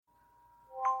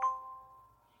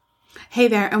Hey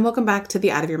there, and welcome back to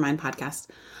the Out of Your Mind podcast.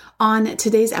 On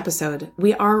today's episode,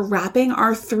 we are wrapping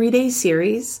our 3-day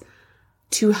series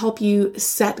to help you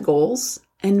set goals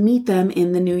and meet them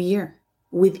in the new year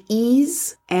with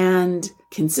ease and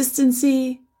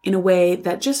consistency in a way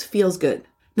that just feels good.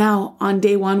 Now, on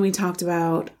day 1, we talked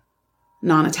about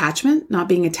non-attachment, not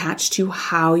being attached to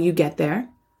how you get there,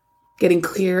 getting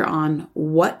clear on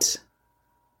what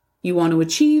you want to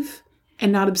achieve,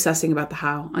 and not obsessing about the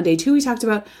how. On day 2, we talked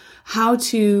about how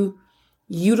to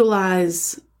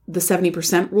utilize the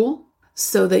 70% rule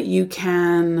so that you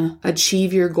can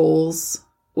achieve your goals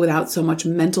without so much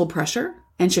mental pressure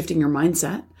and shifting your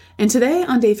mindset. And today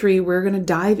on day 3, we're going to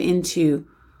dive into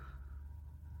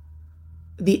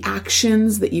the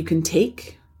actions that you can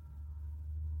take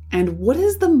and what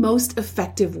is the most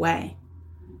effective way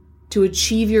to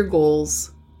achieve your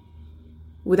goals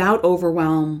without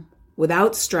overwhelm,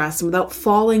 without stress, and without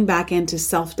falling back into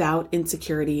self-doubt,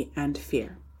 insecurity, and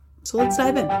fear. So let's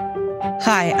dive in.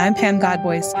 Hi, I'm Pam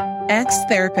Godboys,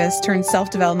 ex-therapist turned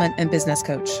self-development and business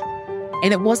coach.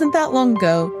 And it wasn't that long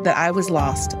ago that I was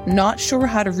lost, not sure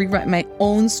how to rewrite my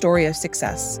own story of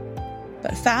success.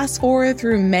 But fast forward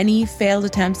through many failed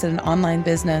attempts at an online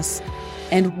business,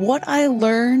 and what I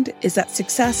learned is that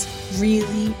success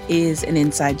really is an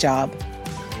inside job.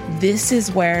 This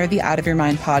is where the Out of Your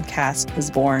Mind podcast was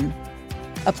born.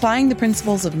 Applying the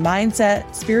principles of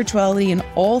mindset, spirituality, and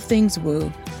all things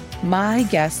woo, my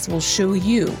guests will show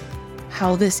you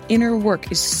how this inner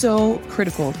work is so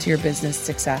critical to your business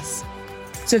success.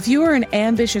 So if you are an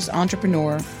ambitious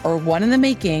entrepreneur or one in the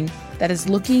making that is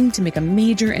looking to make a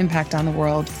major impact on the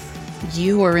world,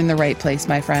 you are in the right place,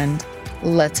 my friend.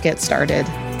 Let's get started.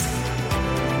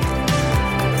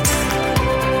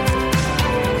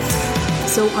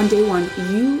 So on day 1,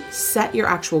 you set your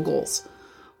actual goals.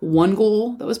 One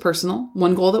goal that was personal,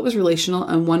 one goal that was relational,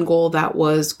 and one goal that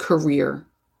was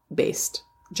career-based,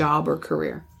 job or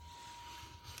career.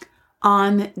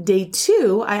 On day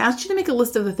 2, I asked you to make a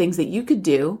list of the things that you could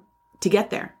do to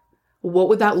get there. What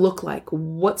would that look like?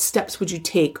 What steps would you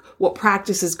take? What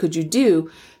practices could you do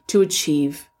to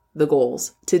achieve the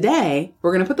goals? Today,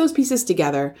 we're going to put those pieces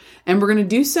together, and we're going to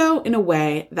do so in a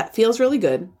way that feels really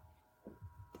good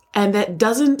and that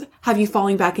doesn't have you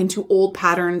falling back into old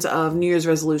patterns of New Year's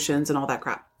resolutions and all that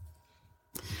crap.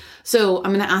 So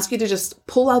I'm going to ask you to just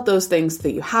pull out those things so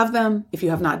that you have them. If you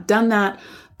have not done that,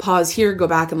 pause here, go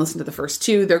back and listen to the first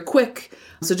 2. They're quick.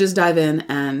 So just dive in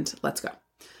and let's go.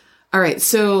 All right.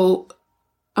 So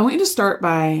I want you to start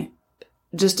by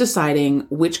just deciding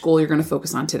which goal you're going to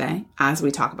focus on today as we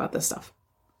talk about this stuff.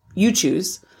 You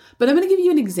choose, but I'm going to give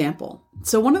you an example.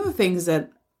 So one of the things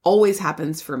that always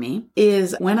happens for me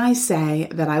is when I say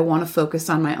that I want to focus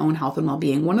on my own health and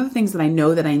well-being, one of the things that I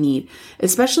know that I need,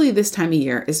 especially this time of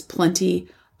year, is plenty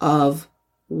of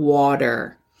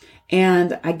water.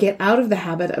 And I get out of the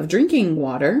habit of drinking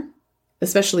water,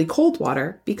 especially cold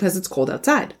water, because it's cold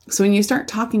outside. So when you start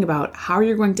talking about how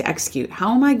you're going to execute,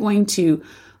 how am I going to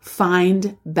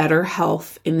find better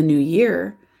health in the new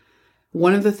year?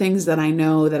 One of the things that I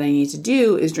know that I need to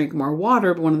do is drink more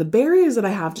water. But one of the barriers that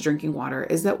I have to drinking water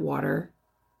is that water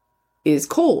is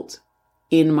cold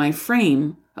in my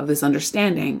frame of this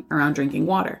understanding around drinking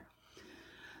water.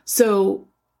 So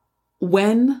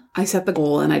when I set the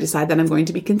goal and I decide that I'm going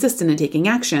to be consistent in taking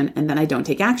action, and then I don't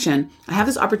take action, I have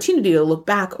this opportunity to look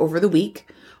back over the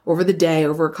week, over the day,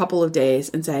 over a couple of days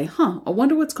and say, I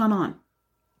wonder what's gone on.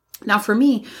 Now, for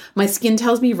me, my skin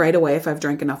tells me right away if I've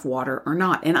drank enough water or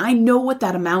not. And I know what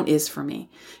that amount is for me.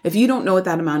 If you don't know what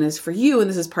that amount is for you, and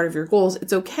this is part of your goals,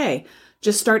 it's okay.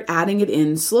 Just start adding it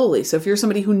in slowly. So if you're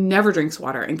somebody who never drinks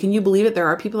water, and can you believe it? There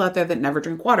are people out there that never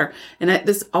drink water. And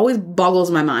this always boggles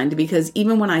my mind, because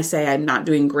even when I say I'm not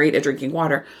doing great at drinking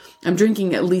water, I'm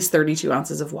drinking at least 32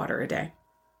 ounces of water a day.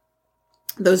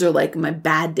 Those are like my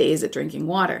bad days at drinking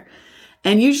water.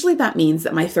 And usually that means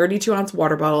that my 32-ounce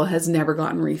water bottle has never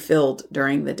gotten refilled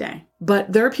during the day.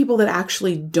 But there are people that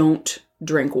actually don't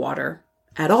drink water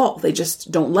at all. They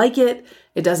just don't like it.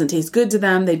 It doesn't taste good to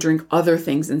them. They drink other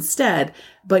things instead.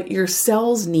 But your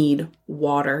cells need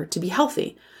water to be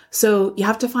healthy. So you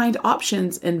have to find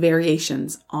options and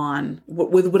variations on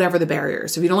with whatever the barrier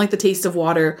is. So if you don't like the taste of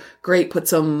water, great, put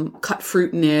some cut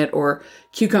fruit in it or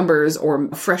cucumbers or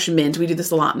fresh mint. We do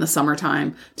this a lot in the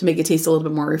summertime to make it taste a little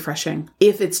bit more refreshing.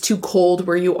 If it's too cold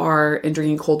where you are and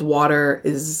drinking cold water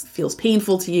feels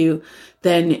painful to you,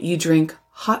 then you drink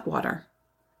hot water.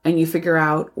 And you figure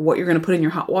out what you're going to put in your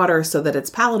hot water so that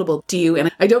it's palatable to you.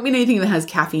 And I don't mean anything that has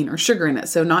caffeine or sugar in it.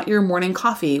 So not your morning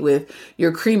coffee with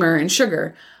your creamer and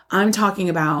sugar. I'm talking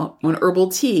about an herbal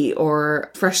tea or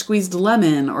fresh squeezed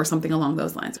lemon or something along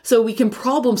those lines. So we can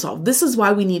problem solve. This is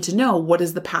why we need to know what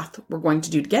is the path we're going to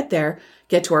do to get there,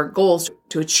 get to our goals,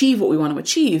 to achieve what we want to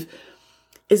achieve,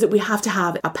 is that we have to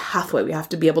have a pathway. We have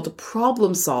to be able to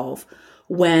problem solve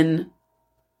when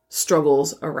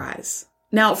struggles arise.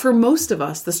 Now, for most of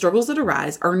us, the struggles that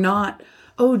arise are not,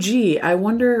 oh, gee, I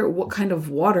wonder what kind of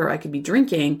water I could be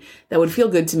drinking that would feel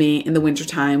good to me in the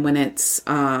wintertime when it's,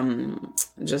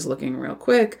 just looking real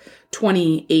quick,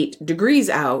 28 degrees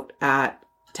out at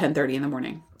 10:30 in the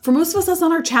morning. For most of us, that's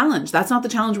not our challenge. That's not the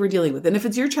challenge we're dealing with. And if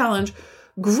it's your challenge,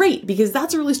 great, because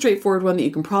that's a really straightforward one that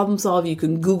you can problem solve. You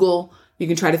can Google, you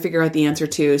can try to figure out the answer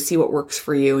to, see what works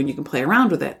for you, and you can play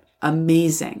around with it.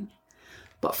 Amazing.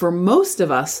 But for most of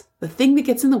us, the thing that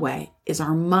gets in the way is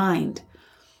our mind.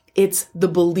 It's the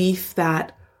belief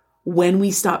that when we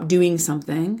stop doing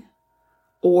something,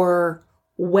 or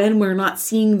when we're not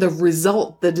seeing the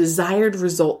result, the desired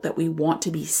result that we want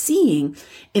to be seeing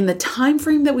in the time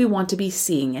frame that we want to be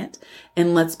seeing it,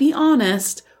 and let's be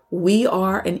honest, we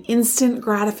are an instant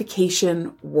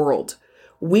gratification world.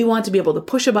 We want to be able to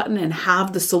push a button and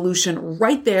have the solution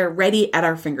right there, ready at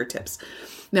our fingertips.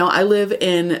 Now, I live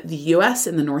in the US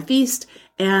in the Northeast,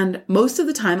 and most of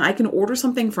the time I can order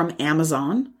something from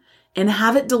Amazon and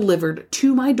have it delivered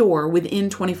to my door within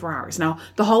 24 hours. Now,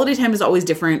 the holiday time is always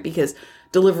different because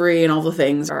delivery and all the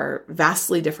things are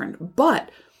vastly different.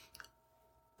 But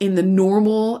in the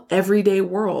normal, everyday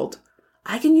world,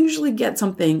 I can usually get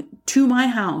something to my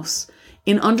house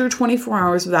in under 24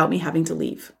 hours without me having to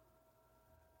leave.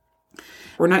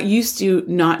 We're not used to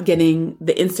not getting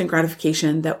the instant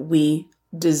gratification that we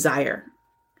desire.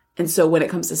 And so when it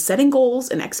comes to setting goals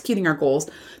and executing our goals,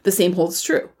 the same holds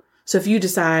true. So if you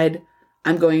decide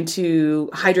I'm going to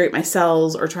hydrate my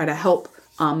cells or try to help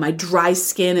my dry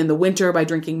skin in the winter by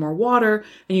drinking more water,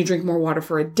 and you drink more water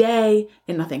for a day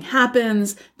and nothing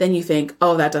happens, then you think,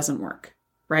 oh, that doesn't work,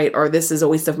 right? Or this is a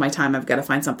waste of my time. I've got to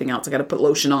find something else. I got to put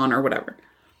lotion on or whatever.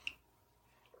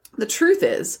 The truth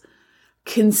is,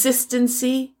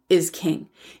 consistency is king.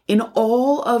 In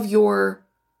all of your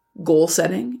goal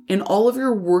setting, in all of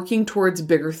your working towards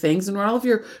bigger things, and all of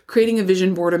your creating a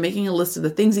vision board or making a list of the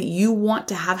things that you want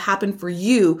to have happen for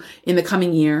you in the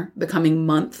coming year, the coming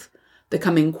month, the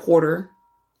coming quarter,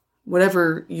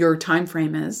 whatever your time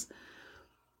frame is,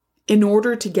 in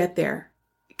order to get there,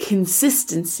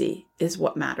 consistency is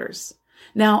what matters.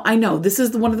 Now, I know this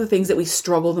is one of the things that we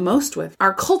struggle the most with,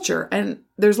 our culture, and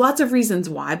there's lots of reasons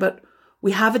why, but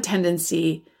we have a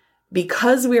tendency,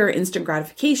 because we are instant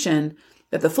gratification,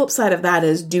 that the flip side of that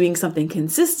is doing something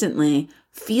consistently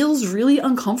feels really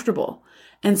uncomfortable.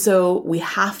 And so we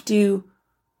have to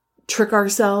trick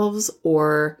ourselves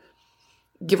or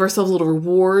give ourselves little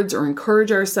rewards or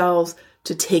encourage ourselves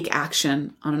to take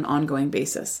action on an ongoing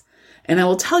basis. And I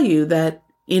will tell you that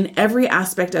in every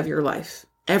aspect of your life,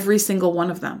 every single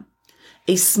one of them,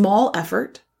 a small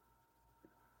effort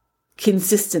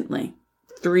consistently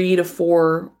 3 to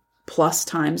 4 plus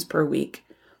times per week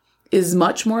is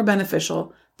much more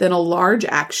beneficial than a large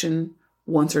action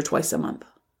once or twice a month,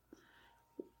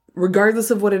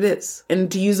 regardless of what it is. And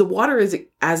to use the water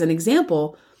as an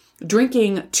example,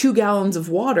 drinking 2 gallons of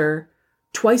water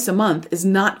twice a month is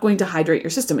not going to hydrate your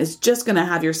system. It's just going to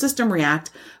have your system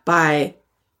react by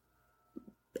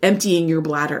emptying your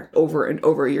bladder over and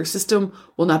over. Your system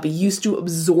will not be used to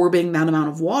absorbing that amount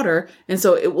of water, and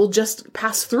so it will just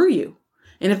pass through you.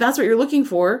 And if that's what you're looking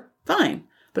for, fine.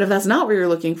 But if that's not what you're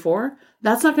looking for,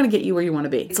 that's not going to get you where you want to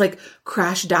be. It's like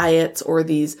crash diets or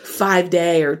these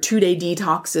 5-day or 2-day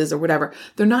detoxes or whatever.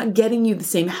 They're not getting you the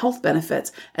same health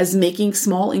benefits as making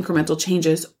small incremental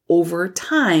changes over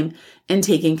time and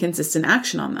taking consistent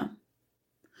action on them.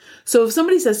 So if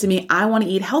somebody says to me, I want to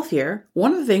eat healthier,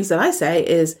 one of the things that I say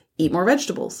is eat more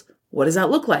vegetables. What does that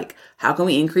look like? How can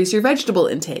we increase your vegetable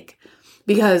intake?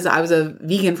 Because I was a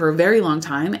vegan for a very long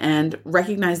time and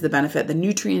recognized the benefit, the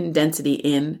nutrient density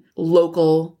in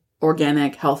local,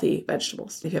 organic, healthy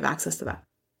vegetables, if you have access to that.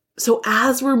 So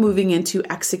as we're moving into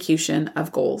execution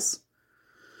of goals,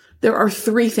 there are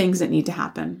 3 things that need to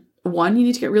happen. 1, you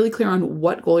need to get really clear on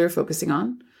what goal you're focusing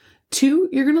on. 2,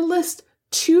 you're going to list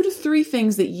 2 to 3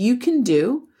 things that you can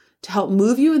do to help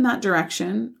move you in that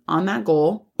direction on that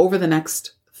goal over the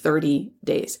next 30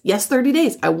 days. Yes, 30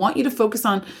 days. I want you to focus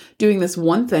on doing this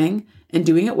one thing and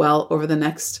doing it well over the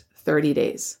next 30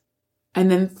 days. And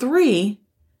then 3,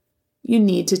 you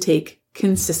need to take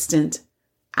consistent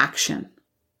action.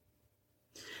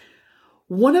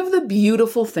 One of the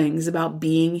beautiful things about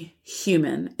being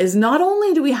human is not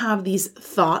only do we have these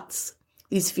thoughts,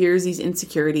 these fears, these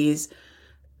insecurities,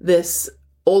 this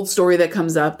old story that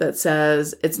comes up that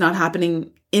says it's not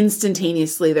happening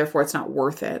instantaneously, therefore it's not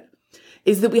worth it,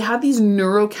 is that we have these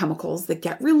neurochemicals that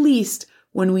get released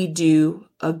when we do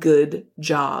a good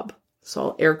job. So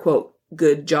I'll air quote,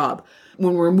 good job.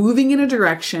 When we're moving in a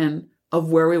direction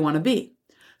of where we want to be.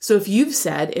 So if you've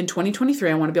said in 2023,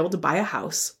 I want to be able to buy a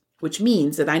house, which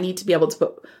means that I need to be able to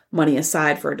put money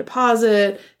aside for a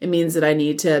deposit. It means that I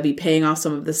need to be paying off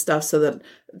some of this stuff so that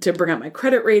to bring up my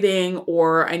credit rating,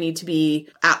 or I need to be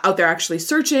out there actually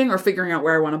searching or figuring out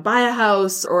where I want to buy a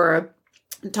house, or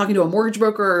talking to a mortgage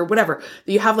broker or whatever.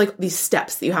 You have like these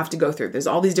steps that you have to go through. There's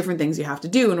all these different things you have to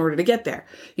do in order to get there.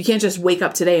 You can't just wake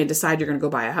up today and decide you're going to go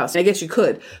buy a house. I guess you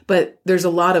could, but there's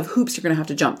a lot of hoops you're going to have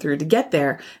to jump through to get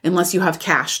there unless you have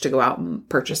cash to go out and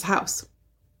purchase a house.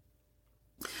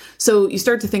 So you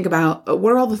start to think about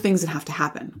what are all the things that have to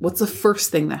happen? What's the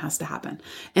first thing that has to happen?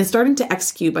 And starting to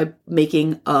execute by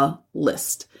making a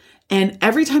list. And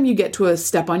every time you get to a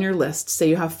step on your list, say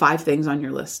you have 5 things on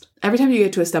your list. Every time you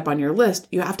get to a step on your list,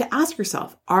 you have to ask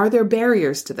yourself, are there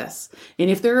barriers to this? And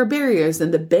if there are barriers,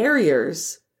 then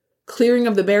clearing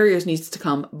of the barriers needs to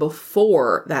come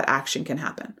before that action can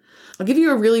happen. I'll give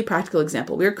you a really practical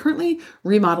example. We are currently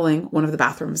remodeling one of the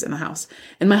bathrooms in the house.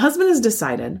 And my husband has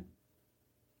decided,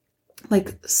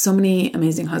 like so many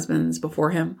amazing husbands before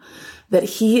him, that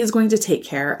he is going to take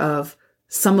care of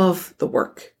some of the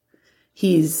work.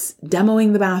 He's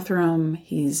demoing the bathroom.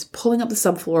 He's pulling up the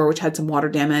subfloor, which had some water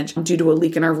damage due to a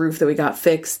leak in our roof that we got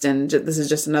fixed. And this is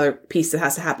just another piece that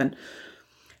has to happen.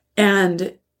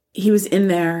 And he was in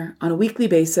there on a weekly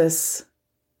basis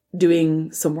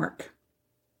doing some work.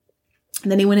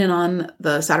 And then he went in on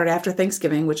the Saturday after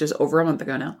Thanksgiving, which is over a month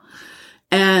ago now,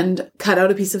 and cut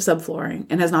out a piece of subflooring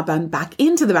and has not been back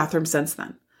into the bathroom since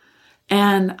then.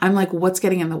 And I'm like, what's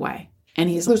getting in the way? And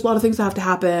there's a lot of things that have to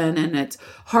happen and it's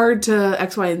hard to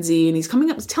X, Y, and Z. And he's coming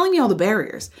up, telling me all the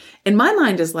barriers. And my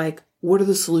mind is like, what are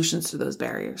the solutions to those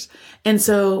barriers? And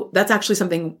so that's actually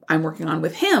something I'm working on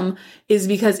with him, is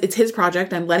because it's his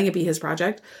project. I'm letting it be his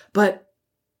project, but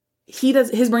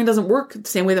his brain doesn't work the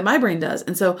same way that my brain does.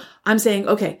 And so I'm saying,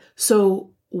 okay,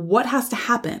 so what has to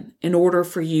happen in order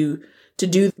for you to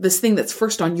do this thing that's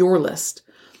first on your list?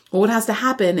 Well, what has to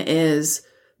happen is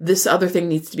this other thing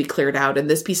needs to be cleared out, and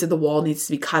this piece of the wall needs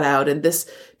to be cut out, and this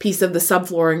piece of the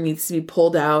subflooring needs to be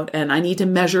pulled out, and I need to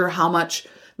measure how much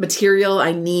material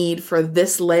I need for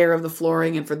this layer of the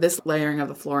flooring and for this layering of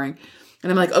the flooring.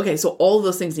 And I'm like, okay, so all of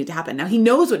those things need to happen. Now he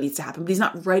knows what needs to happen, but he's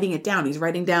not writing it down. He's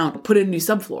writing down, put in a new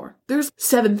subfloor. There's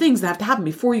 7 things that have to happen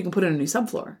before you can put in a new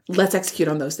subfloor. Let's execute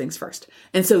on those things first.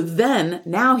 And so then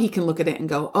now he can look at it and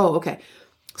go, oh, okay,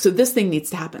 so this thing needs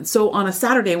to happen. So on a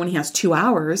Saturday when he has 2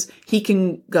 hours, he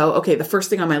can go, okay, the first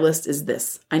thing on my list is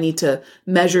this. I need to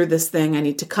measure this thing. I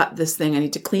need to cut this thing. I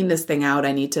need to clean this thing out.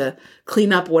 I need to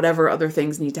clean up whatever other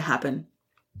things need to happen.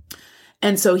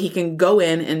 And so he can go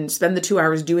in and spend the 2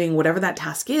 hours doing whatever that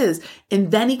task is. And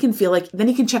then he can feel like, then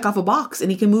he can check off a box and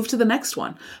he can move to the next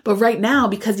one. But right now,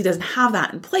 because he doesn't have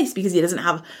that in place, because he doesn't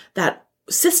have that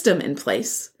system in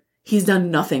place, he's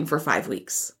done nothing for 5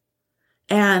 weeks.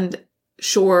 And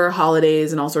sure,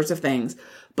 holidays and all sorts of things,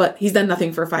 but he's done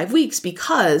nothing for 5 weeks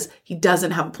because he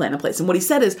doesn't have a plan in place. And what he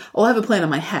said is, oh, I have a plan in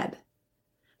my head.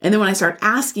 And then when I start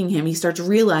asking him, he starts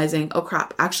realizing, oh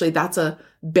crap, actually that's a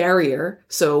barrier.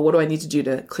 So what do I need to do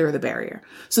to clear the barrier?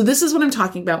 So this is what I'm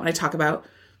talking about when I talk about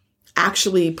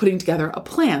actually putting together a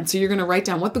plan. So you're going to write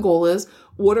down what the goal is.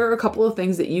 What are a couple of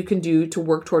things that you can do to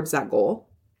work towards that goal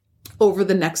over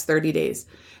the next 30 days?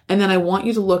 And then I want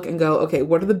you to look and go, okay,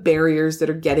 what are the barriers that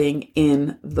are getting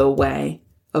in the way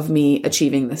of me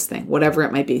achieving this thing, whatever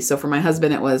it might be. So for my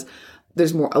husband, it was,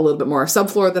 there's a little bit more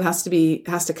subfloor that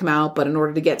has to come out. But in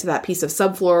order to get to that piece of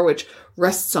subfloor, which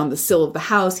rests on the sill of the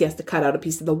house, he has to cut out a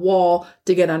piece of the wall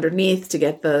to get underneath, to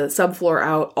get the subfloor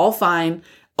out. All fine,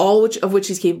 of which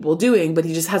he's capable of doing, but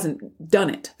he just hasn't done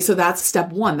it. So that's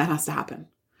step 1 that has to happen.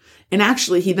 And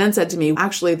actually, he then said to me,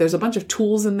 actually, there's a bunch of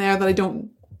tools in there that I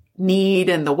don't need,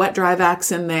 and the wet dry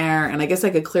vacs in there. And I guess I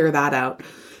could clear that out.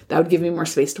 That would give me more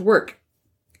space to work.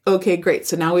 Okay, great.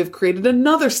 So now we've created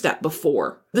another step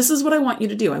before. This is what I want you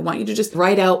to do. I want you to just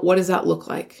write out, what does that look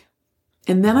like?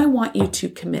 And then I want you to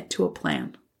commit to a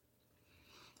plan.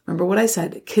 Remember what I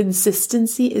said,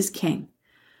 consistency is king.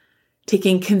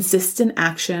 Taking consistent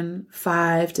action,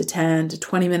 5 to 10 to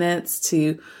 20 minutes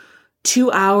to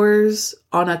 2 hours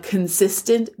on a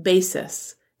consistent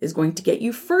basis is going to get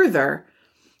you further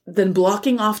than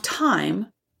blocking off time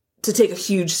to take a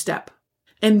huge step.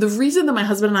 And the reason that my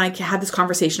husband and I had this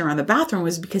conversation around the bathroom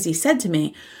was because he said to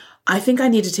me, I think I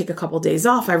need to take a couple of days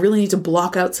off. I really need to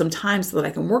block out some time so that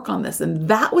I can work on this. And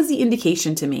that was the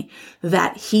indication to me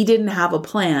that he didn't have a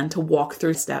plan to walk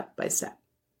through step by step.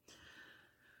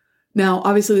 Now,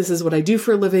 obviously, this is what I do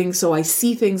for a living, so I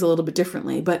see things a little bit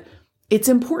differently, but it's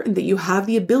important that you have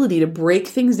the ability to break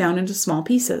things down into small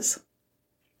pieces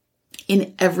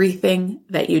in everything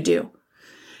that you do.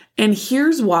 And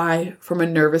here's why, from a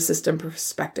nervous system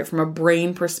perspective, from a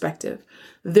brain perspective,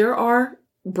 there are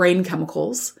brain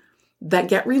chemicals that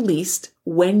get released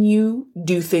when you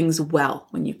do things well,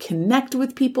 when you connect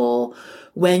with people,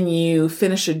 when you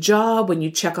finish a job, when you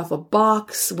check off a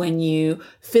box, when you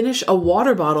finish a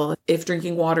water bottle, if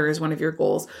drinking water is one of your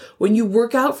goals, when you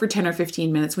work out for 10 or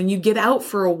 15 minutes, when you get out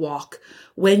for a walk,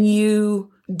 when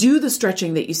you do the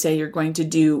stretching that you say you're going to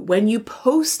do, when you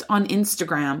post on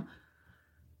Instagram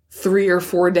 3 or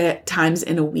 4 times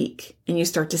in a week, and you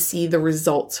start to see the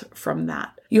results from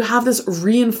that. You have this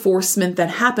reinforcement that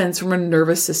happens from a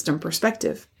nervous system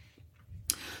perspective.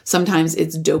 Sometimes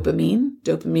it's dopamine.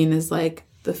 Dopamine is like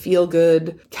the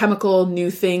feel-good chemical, new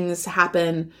things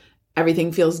happen,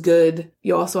 everything feels good.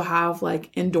 You also have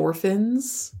like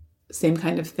endorphins, same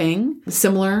kind of thing,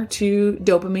 similar to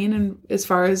dopamine and as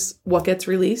far as what gets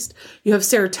released. You have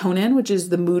serotonin, which is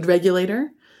the mood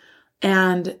regulator,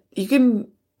 and you can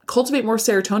cultivate more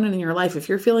serotonin in your life. If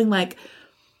you're feeling like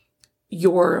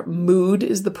your mood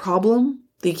is the problem,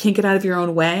 that you can't get out of your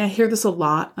own way. I hear this a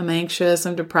lot. I'm anxious,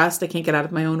 I'm depressed, I can't get out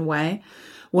of my own way.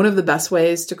 One of the best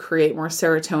ways to create more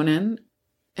serotonin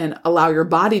and allow your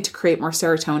body to create more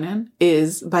serotonin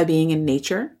is by being in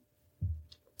nature.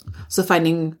 So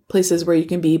finding places where you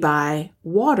can be by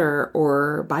water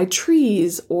or by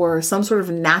trees or some sort of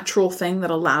natural thing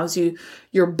that allows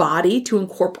your body to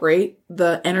incorporate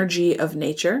the energy of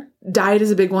nature. Diet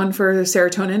is a big one for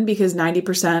serotonin because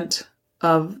 90%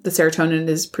 of the serotonin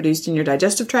is produced in your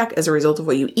digestive tract as a result of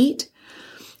what you eat.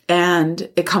 And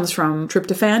it comes from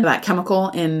tryptophan, that chemical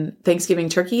in Thanksgiving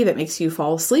turkey that makes you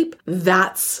fall asleep.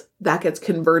 That gets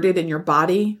converted in your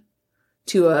body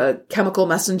to a chemical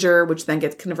messenger, which then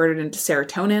gets converted into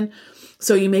serotonin.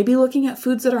 So you may be looking at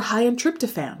foods that are high in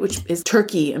tryptophan, which is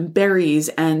turkey and berries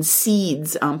and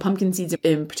seeds. Pumpkin seeds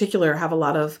in particular have a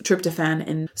lot of tryptophan.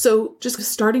 And so just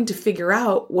starting to figure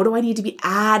out, what do I need to be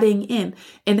adding in?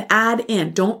 And add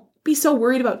in. Don't be so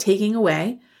worried about taking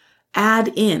away.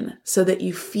 Add in so that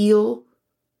you feel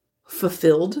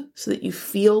fulfilled, so that you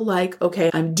feel like,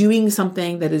 okay, I'm doing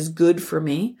something that is good for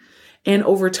me. And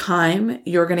over time,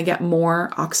 you're going to get more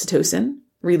oxytocin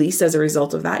released as a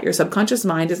result of that. Your subconscious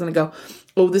mind is going to go,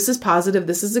 oh, this is positive.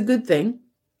 This is a good thing.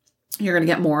 You're going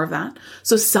to get more of that.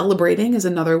 So celebrating is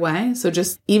another way. So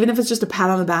just, even if it's just a pat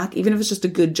on the back, even if it's just a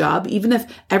good job, even if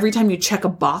every time you check a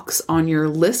box on your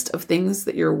list of things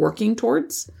that you're working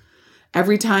towards,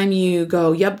 every time you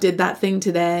go, yep, did that thing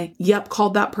today. Yep,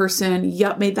 called that person.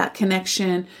 Yep, made that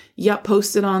connection. Yep,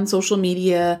 posted on social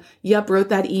media. Yep, wrote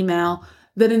that email.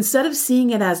 That instead of seeing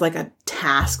it as like a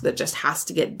task that just has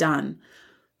to get done,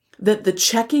 that the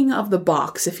checking of the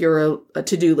box, if you're a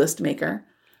to-do list maker,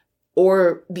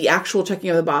 or the actual checking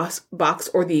of the box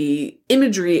or the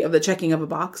imagery of the checking of a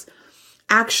box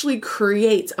actually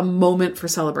creates a moment for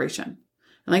celebration.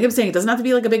 And like I'm saying, it doesn't have to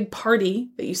be like a big party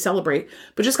that you celebrate,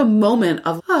 but just a moment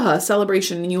of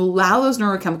celebration. And you allow those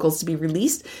neurochemicals to be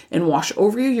released and wash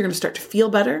over you. You're going to start to feel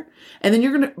better. And then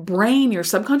your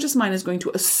subconscious mind is going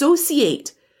to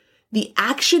associate the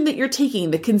action that you're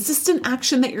taking, the consistent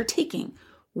action that you're taking,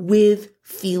 with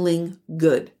feeling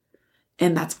good.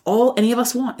 And that's all any of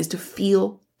us want, is to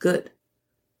feel good.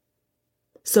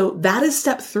 So that is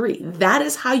step 3. That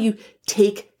is how you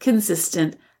take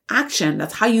consistent action.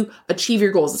 That's how you achieve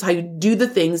your goals. That's how you do the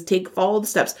things, follow the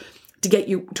steps to get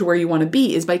you to where you want to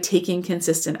be, is by taking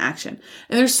consistent action.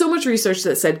 And there's so much research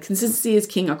that said consistency is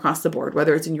king across the board,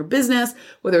 whether it's in your business,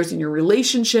 whether it's in your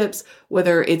relationships,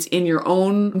 whether it's in your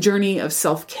own journey of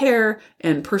self-care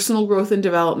and personal growth and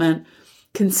development.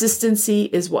 Consistency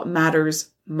is what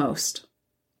matters most.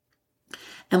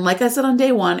 And like I said on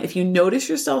day 1, if you notice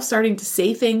yourself starting to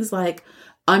say things like,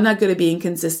 I'm not good at being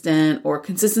consistent, or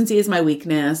consistency is my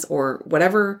weakness, or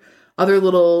whatever other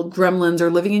little gremlins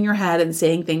are living in your head and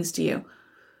saying things to you,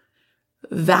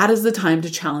 that is the time to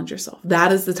challenge yourself.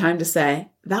 That is the time to say,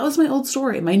 that was my old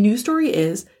story. My new story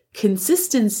is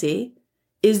consistency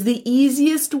is the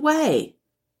easiest way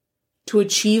to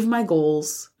achieve my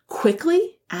goals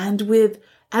quickly and with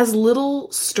as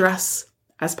little stress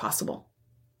as possible.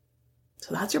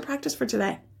 So that's your practice for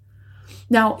today.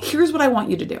 Now, here's what I want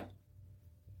you to do.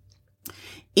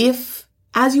 If,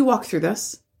 as you walk through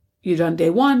this, you've done day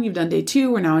 1, you've done day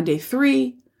 2, we're now on day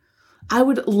 3, I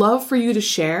would love for you to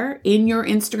share in your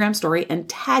Instagram story and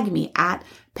tag me at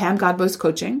Pam Godboys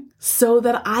Coaching so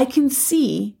that I can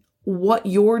see what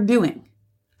you're doing.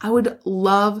 I would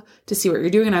love to see what you're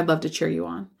doing, and I'd love to cheer you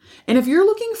on. And if you're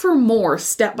looking for more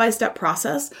step-by-step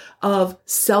process of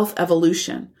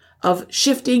self-evolution, of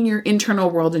shifting your internal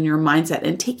world and your mindset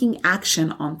and taking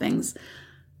action on things,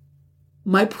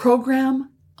 my program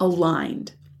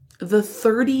Aligned, the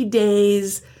 30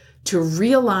 days to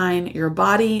realign your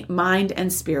body, mind,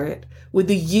 and spirit with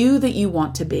the you that you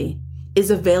want to be,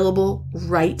 is available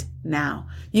right now.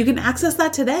 You can access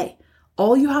that today.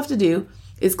 All you have to do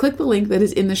is click the link that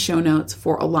is in the show notes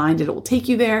for Aligned. It will take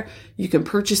you there. You can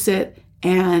purchase it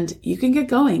and you can get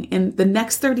going. In the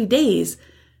next 30 days,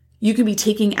 you can be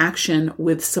taking action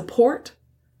with support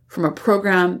from a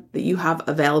program that you have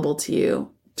available to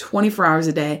you 24 hours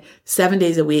a day, 7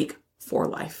 days a week for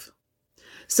life.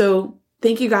 So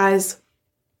thank you guys.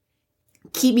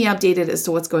 Keep me updated as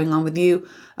to what's going on with you.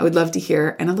 I would love to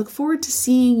hear, and I look forward to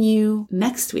seeing you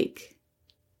next week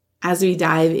as we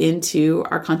dive into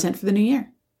our content for the new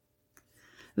year.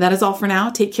 That is all for now.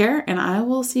 Take care, and I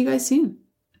will see you guys soon.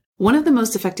 One of the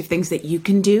most effective things that you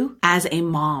can do as a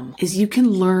mom is you can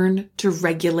learn to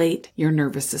regulate your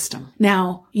nervous system.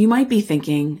 Now, you might be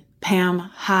thinking, Pam,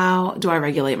 how do I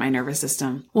regulate my nervous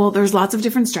system? Well, there's lots of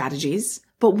different strategies,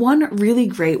 but one really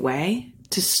great way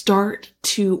to start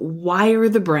to wire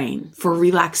the brain for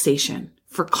relaxation,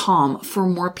 for calm, for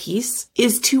more peace,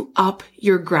 is to up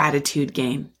your gratitude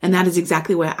game. And that is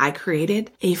exactly why I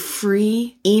created a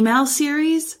free email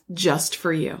series just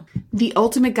for you. The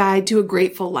Ultimate Guide to a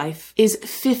Grateful Life is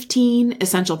 15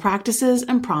 essential practices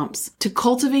and prompts to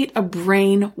cultivate a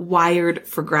brain wired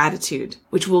for gratitude,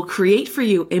 which will create for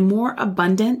you a more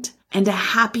abundant and a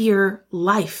happier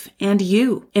life and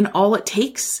you. And all it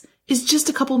takes is just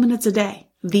a couple minutes a day.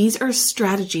 These are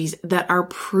strategies that are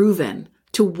proven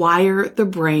to wire the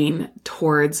brain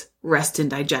towards rest and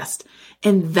digest.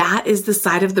 And that is the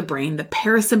side of the brain, the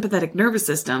parasympathetic nervous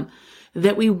system,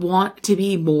 that we want to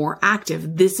be more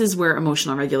active. This is where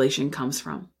emotional regulation comes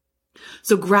from.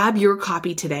 So grab your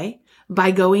copy today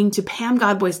by going to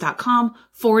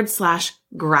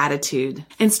pamgodboys.com/gratitude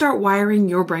and start wiring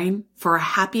your brain for a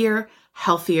happier,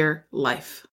 healthier life.